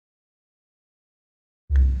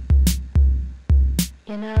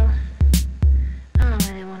You know, I don't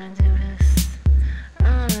really want to do this.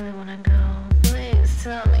 I don't really want to go. Please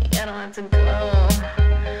tell me I don't have to go.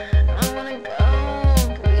 I don't want to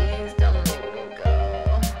go. Please don't make me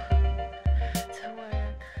go to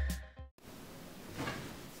work.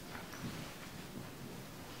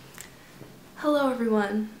 Hello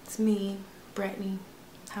everyone, it's me, Bretony.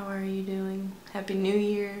 How are you doing? Happy New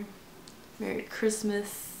Year, Merry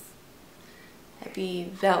Christmas, Happy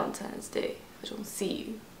Valentine's Day. I don't see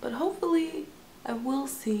you, but hopefully I will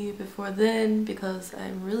see you before then because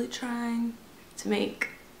I'm really trying to make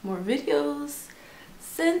more videos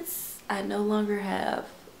since I no longer have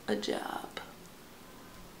a job,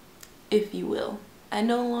 if you will. I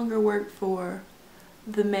no longer work for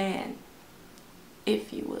the man,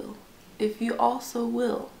 if you will. If you also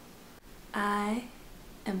will. I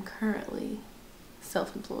am currently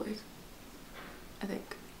self-employed, I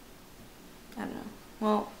think. I don't know.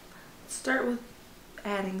 Well, let's start with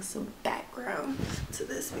adding some background to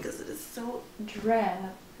this because it is so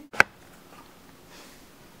drab.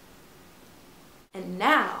 And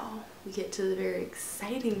now we get to the very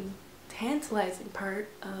exciting, tantalizing part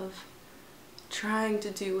of trying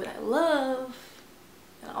to do what I love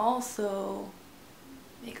and also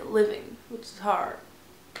make a living, which is hard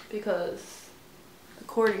because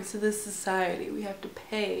according to this society we have to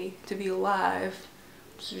pay to be alive,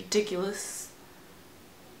 which is ridiculous,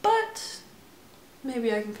 but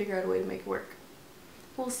maybe I can figure out a way to make it work.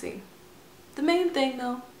 We'll see. The main thing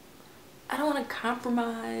though, I don't want to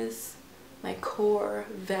compromise my core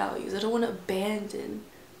values. I don't want to abandon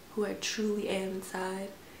who I truly am inside.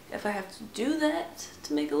 If I have to do that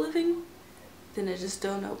to make a living, then I just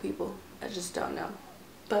don't know, people. I just don't know.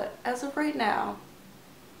 But as of right now,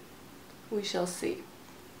 we shall see.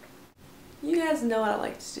 You guys know what I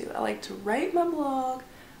like to do. I like to write my blog,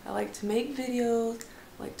 I like to make videos,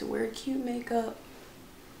 I like to wear cute makeup,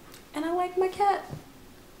 and I like my cat,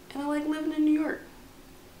 and I like living in New York,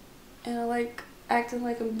 and I like acting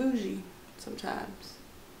like I'm bougie sometimes,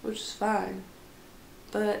 which is fine.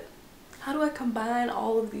 But how do I combine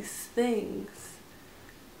all of these things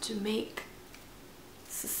to make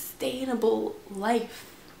sustainable life?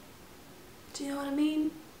 Do you know what I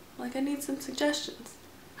mean? Like, I need some suggestions.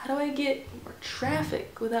 How do I get more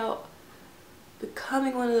traffic without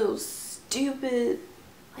becoming one of those stupid,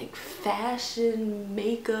 like, fashion,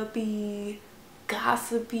 makeup-y,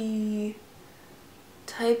 gossipy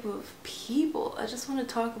type of people? I just want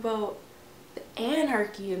to talk about the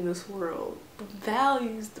anarchy in this world, the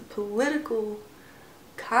values, the political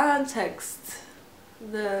context,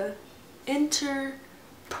 the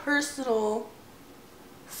interpersonal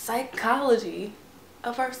psychology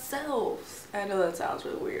of ourselves. I know that sounds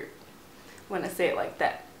really weird when I say it like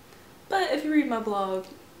that, but if you read my blog,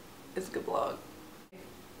 it's a good blog.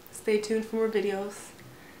 Stay tuned for more videos.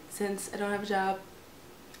 Since I don't have a job,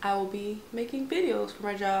 I will be making videos for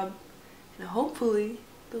my job, and hopefully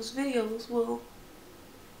those videos will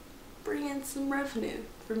bring in some revenue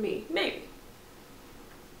for me, maybe.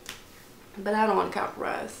 But I don't want to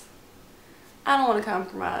compromise. I don't want to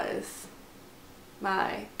compromise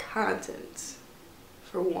my content,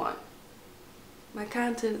 for one. My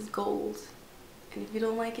content is gold, and if you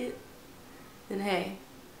don't like it, then hey,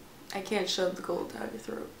 I can't shove the gold down your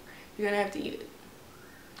throat. You're gonna have to eat it.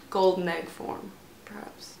 Golden egg form,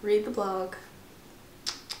 perhaps. Read the blog.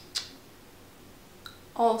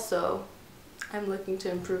 Also, I'm looking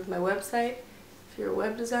to improve my website. If you're a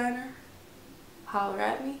web designer, holler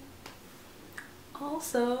at me.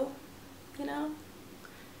 Also, you know,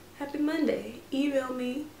 happy Monday. Email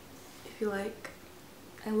me if you like.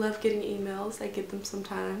 I love getting emails. I get them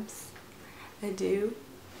sometimes. I do.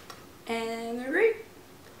 And they're great.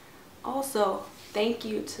 Also, thank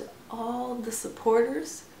you to all the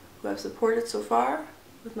supporters who have supported so far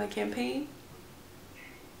with my campaign.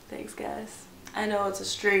 Thanks, guys. I know it's a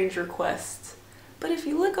strange request, but if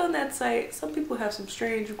you look on that site, some people have some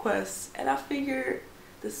strange requests, and I figure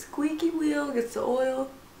the squeaky wheel gets the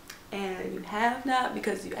oil, and you have not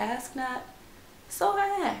because you ask not. So I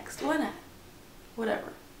asked, why not?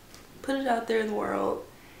 Whatever. Put it out there in the world,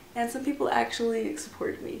 and some people actually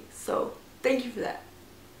supported me, so thank you for that.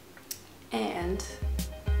 And